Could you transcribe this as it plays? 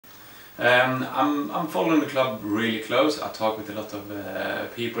I'm following the club really close. I talk with a lot of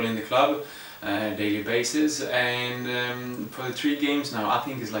people in the club daily basis, and for the 3 games now, I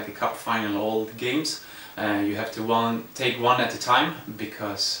think it's like a cup final, all the games. You have to take one at a time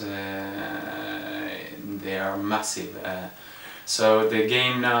because they are massive. So the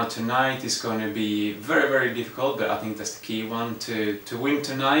game now tonight is going to be very difficult, but I think that's the key one to win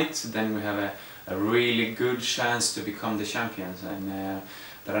tonight. Then we have a really good chance to become the champions. And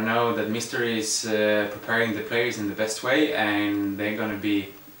but I know that Mr. is preparing the players in the best way, and they're going to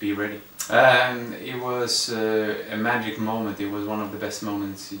be ready. It was a magic moment. It was one of the best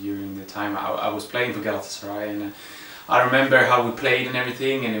moments during the time I was playing for Galatasaray, and I remember how we played and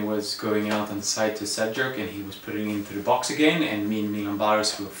everything, and it was going out on the side to Seljuk, and he was putting it into the box again, and me and Milan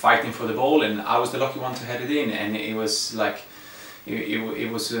Baros were fighting for the ball, and I was the lucky one to head it in, and it was like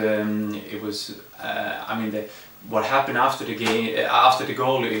it was I mean, what happened after the game, after the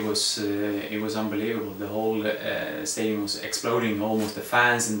goal, it was unbelievable. The whole stadium was exploding, almost the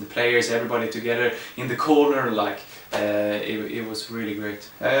fans and the players, everybody together in the corner, like it was really great.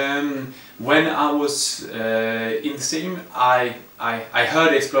 When I was in the stadium, I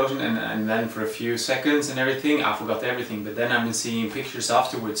heard the explosion, and then for a few seconds and everything, I forgot everything. But then I've been seeing pictures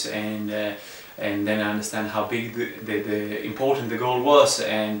afterwards, and then I understand how big the important the goal was,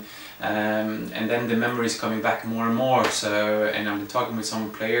 and then the memories coming back more and more. So, and I've been talking with some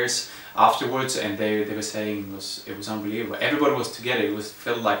players afterwards, and they were saying it was unbelievable. Everybody was together. It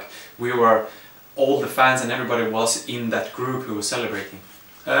felt like we were, all the fans and everybody was in that group who was celebrating.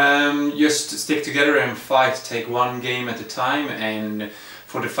 Just stick together and fight. Take one game at a time, and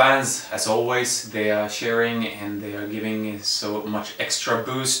for the fans, as always, they are sharing and they are giving so much extra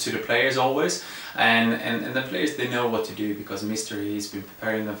boost to the players always, and the players, they know what to do because Mr. has been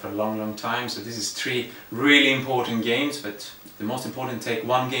preparing them for a long time. So this is 3 really important games, but the most important, take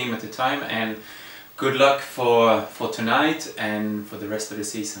one game at a time, and good luck for tonight and for the rest of the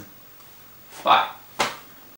season. Bye!